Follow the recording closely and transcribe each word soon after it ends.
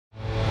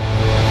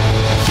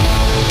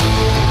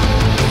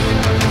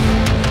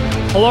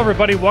Hello,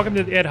 everybody. Welcome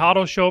to the Ed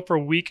Hottle Show for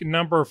week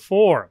number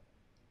 4.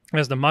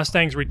 As the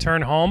Mustangs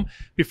return home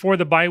before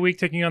the bye week,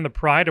 taking on the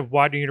pride of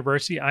Widener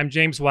University. I'm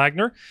James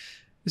Widener,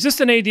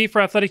 Assistant AD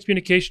for Athletic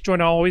Communication,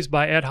 joined always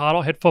by Ed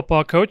Hottle, head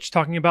football coach,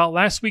 talking about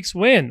last week's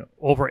win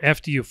over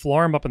FDU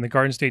Florham up in the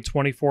Garden State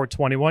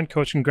 24-21.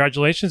 Coach,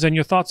 congratulations, and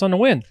your thoughts on the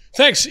win.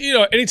 Thanks.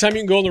 Anytime you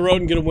can go on the road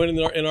and get a win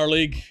in our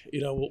league,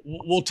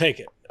 we'll take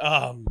it.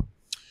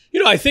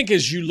 I think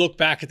as you look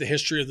back at the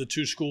history of the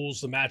two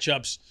schools, the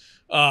matchups,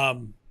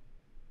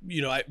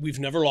 we've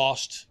never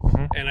lost,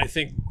 and I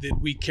think that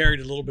we carried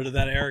a little bit of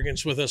that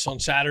arrogance with us on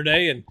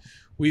Saturday, and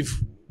we've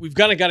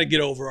got to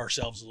get over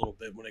ourselves a little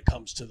bit when it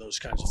comes to those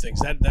kinds of things.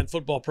 That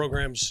football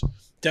program's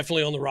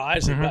definitely on the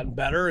rise. They've gotten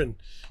better, and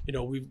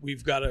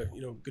we've got to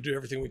do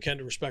everything we can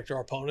to respect our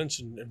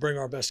opponents and bring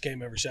our best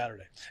game every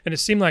Saturday. And it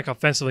seemed like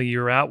offensively you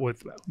were out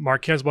with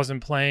Marquez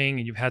wasn't playing,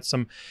 and you've had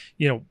some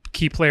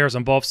key players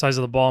on both sides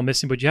of the ball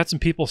missing, but you had some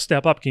people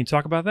step up. Can you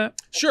talk about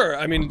that? Sure.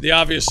 I mean, the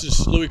obvious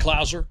is Louis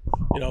Klauser.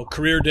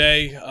 Career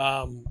day.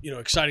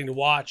 Exciting to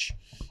watch.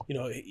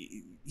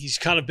 He's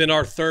kind of been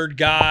our third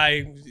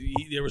guy.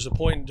 There was a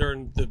point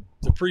during the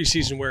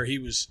preseason where he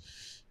was,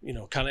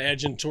 kind of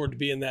edging toward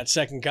being that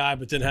second guy,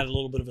 but then had a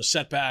little bit of a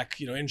setback,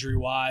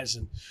 injury-wise.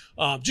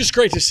 And just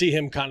great to see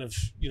him kind of,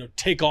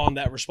 take on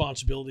that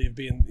responsibility of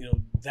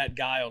being, that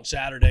guy on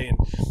Saturday. And,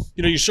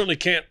 you certainly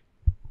can't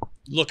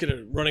look at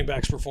a running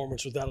back's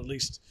performance without at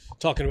least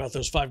talking about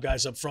those 5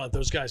 guys up front.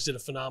 Those guys did a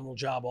phenomenal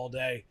job all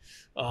day,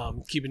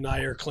 keeping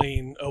Nair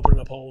clean, opening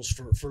up holes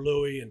for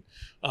Louis, and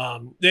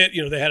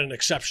they had an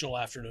exceptional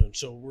afternoon.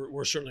 So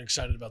we're certainly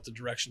excited about the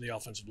direction the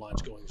offensive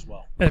line's going as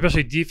well. And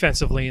especially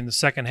defensively in the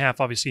second half.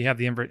 Obviously, you have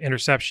the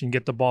interception,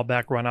 get the ball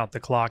back, run out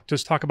the clock.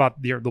 Just talk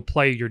about the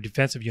play of your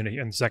defensive unit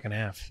in the second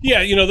half.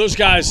 Yeah, those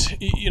guys.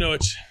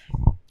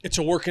 It's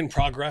a work in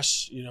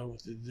progress.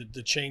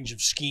 The change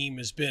of scheme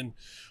has been,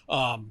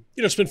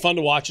 it's been fun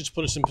to watch. It's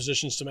put us in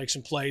positions to make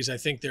some plays. I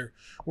think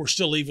we're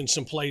still leaving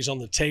some plays on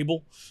the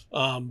table.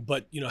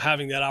 But,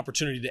 having that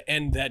opportunity to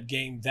end that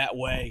game that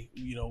way,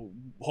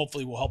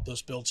 hopefully will help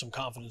us build some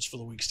confidence for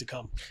the weeks to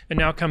come. And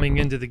now coming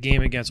into the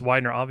game against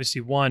Widener,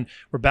 obviously we're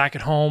back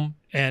at home,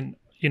 and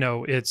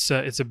it's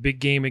a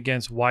big game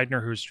against Widener,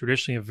 who's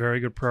traditionally a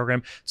very good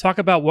program. Talk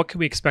about what can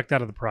we expect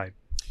out of the Pride.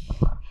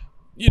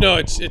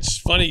 It's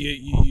funny.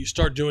 You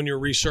start doing your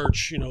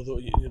research,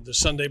 the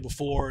Sunday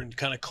before, and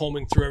kind of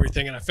combing through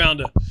everything. And I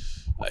found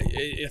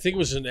I think it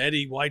was an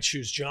Eddie White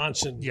Shoes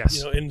Johnson,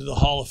 yes, into the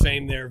Hall of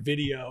Fame there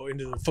video,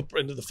 into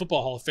the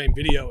Football Hall of Fame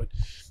video. And,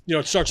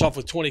 it starts off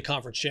with 20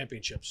 conference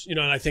championships,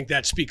 and I think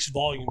that speaks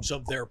volumes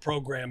of their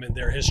program and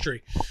their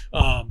history.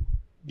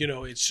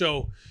 It's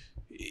so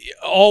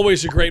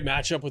always a great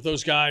matchup with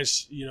those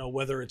guys,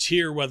 whether it's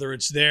here, whether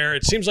it's there.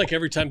 It seems like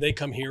every time they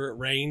come here, it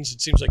rains.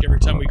 It seems like every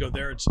time we go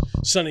there, it's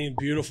sunny and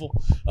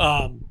beautiful.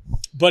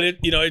 But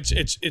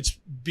it's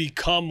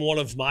become one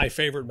of my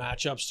favorite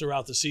matchups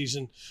throughout the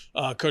season.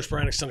 Coach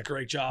Brannick's done a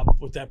great job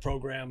with that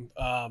program.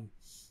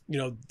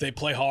 They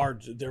play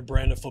hard. Their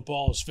brand of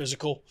football is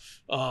physical.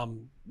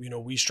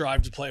 We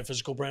strive to play a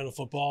physical brand of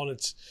football, and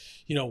it's,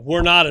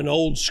 we're not an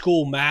old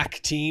school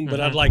MAC team, but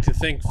I'd like to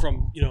think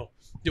from,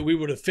 that we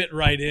would have fit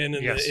right in the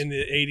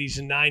 80s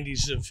and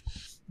 90s of,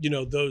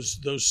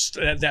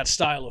 that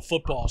style of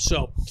football.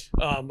 So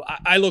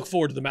I look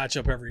forward to the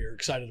matchup every year.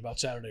 Excited about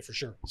Saturday for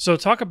sure. So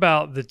talk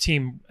about the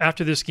team.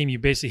 After this game, you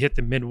basically hit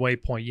the midway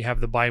point. You have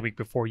the bye week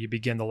before you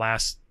begin the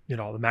last,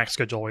 the MAC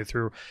schedule all the way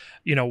through.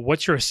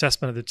 What's your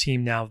assessment of the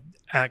team now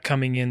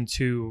coming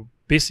into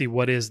basically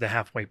what is the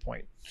halfway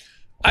point?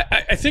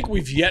 I think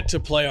we've yet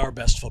to play our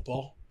best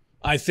football.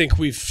 I think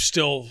we've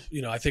still,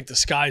 I think the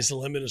sky's the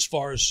limit as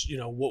far as,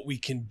 what we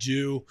can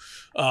do.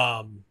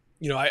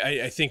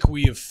 I think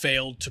we have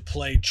failed to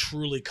play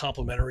truly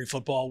complementary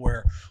football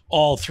where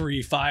all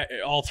three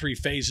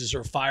phases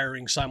are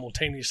firing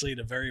simultaneously at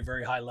a very,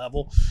 very high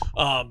level.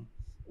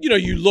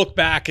 You look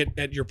back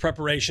at your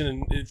preparation,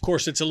 and of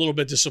course it's a little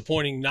bit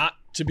disappointing not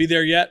to be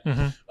there yet.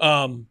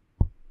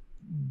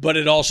 But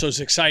it also is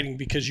exciting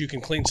because you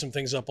can clean some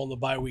things up on the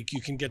bye week. You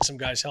can get some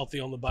guys healthy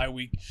on the bye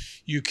week.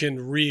 You can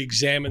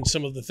re-examine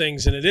some of the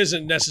things. And it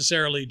isn't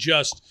necessarily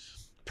just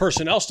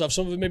personnel stuff.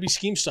 Some of it may be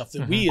scheme stuff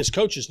that we as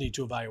coaches need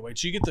to evaluate.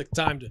 So you get the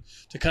time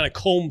to kind of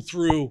comb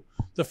through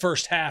the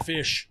first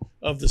half-ish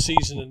of the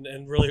season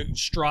and really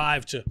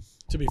strive to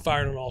be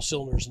firing on all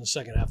cylinders in the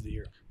second half of the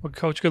year. Well,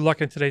 Coach, good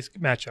luck in today's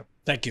matchup.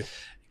 Thank you.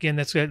 Again,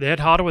 that's the Ed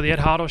Hottle with the Ed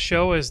Hottle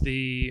Show as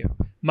the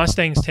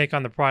Mustangs take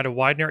on the Pride of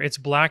Widener. It's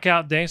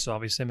blackout day, so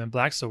obviously I'm in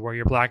black, so wear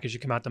your black as you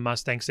come out to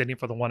Mustang Stadium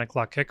for the 1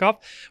 o'clock kickoff.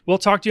 We'll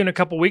talk to you in a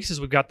couple weeks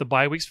as we've got the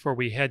bye weeks before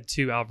we head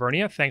to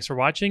Alvernia. Thanks for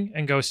watching,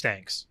 and go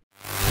Stangs.